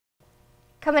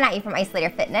Coming at you from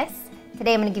Isolator Fitness.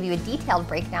 Today I'm going to give you a detailed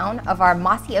breakdown of our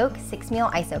Mossy Oak 6-meal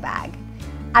Isobag.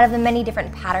 Out of the many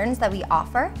different patterns that we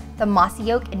offer, the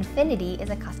Mossy Oak Infinity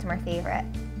is a customer favorite.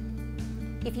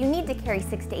 If you need to carry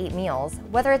 6 to 8 meals,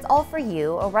 whether it's all for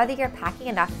you or whether you're packing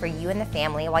enough for you and the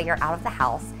family while you're out of the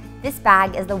house, this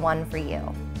bag is the one for you.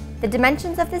 The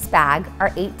dimensions of this bag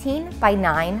are 18 by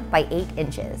 9 by 8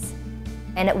 inches,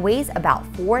 and it weighs about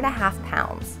 4.5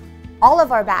 pounds. All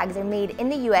of our bags are made in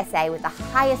the USA with the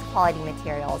highest quality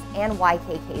materials and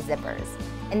YKK zippers,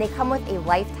 and they come with a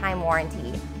lifetime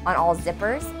warranty on all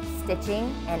zippers,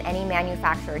 stitching, and any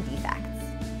manufacturer defects.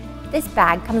 This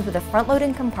bag comes with a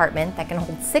front-loading compartment that can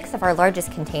hold 6 of our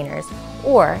largest containers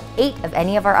or 8 of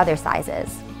any of our other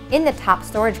sizes. In the top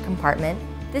storage compartment,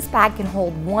 this bag can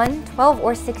hold one 12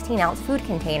 or 16-ounce food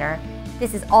container.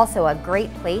 This is also a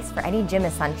great place for any gym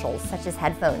essentials such as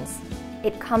headphones.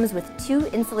 It comes with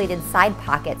 2 insulated side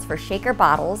pockets for shaker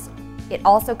bottles. It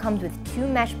also comes with 2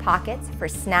 mesh pockets for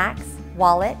snacks,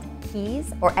 wallet,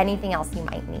 keys, or anything else you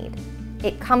might need.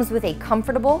 It comes with a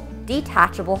comfortable,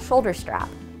 detachable shoulder strap.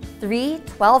 3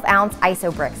 12-ounce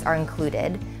ISO bricks are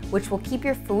included, which will keep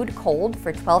your food cold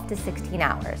for 12 to 16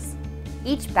 hours.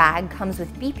 Each bag comes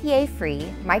with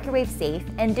BPA-free, microwave-safe,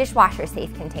 and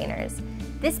dishwasher-safe containers.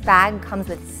 This bag comes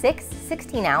with 6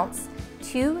 16-ounce,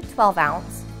 2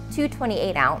 12-ounce, 2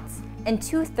 28-ounce, and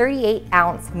 2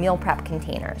 38-ounce meal prep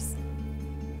containers.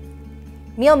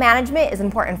 Meal management is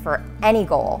important for any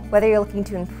goal, whether you're looking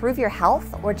to improve your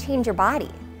health or change your body.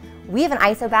 We have an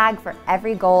Isobag for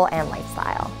every goal and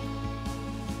lifestyle.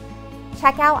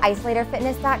 Check out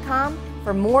isolatorfitness.com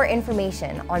for more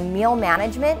information on meal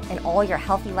management and all your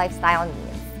healthy lifestyle needs.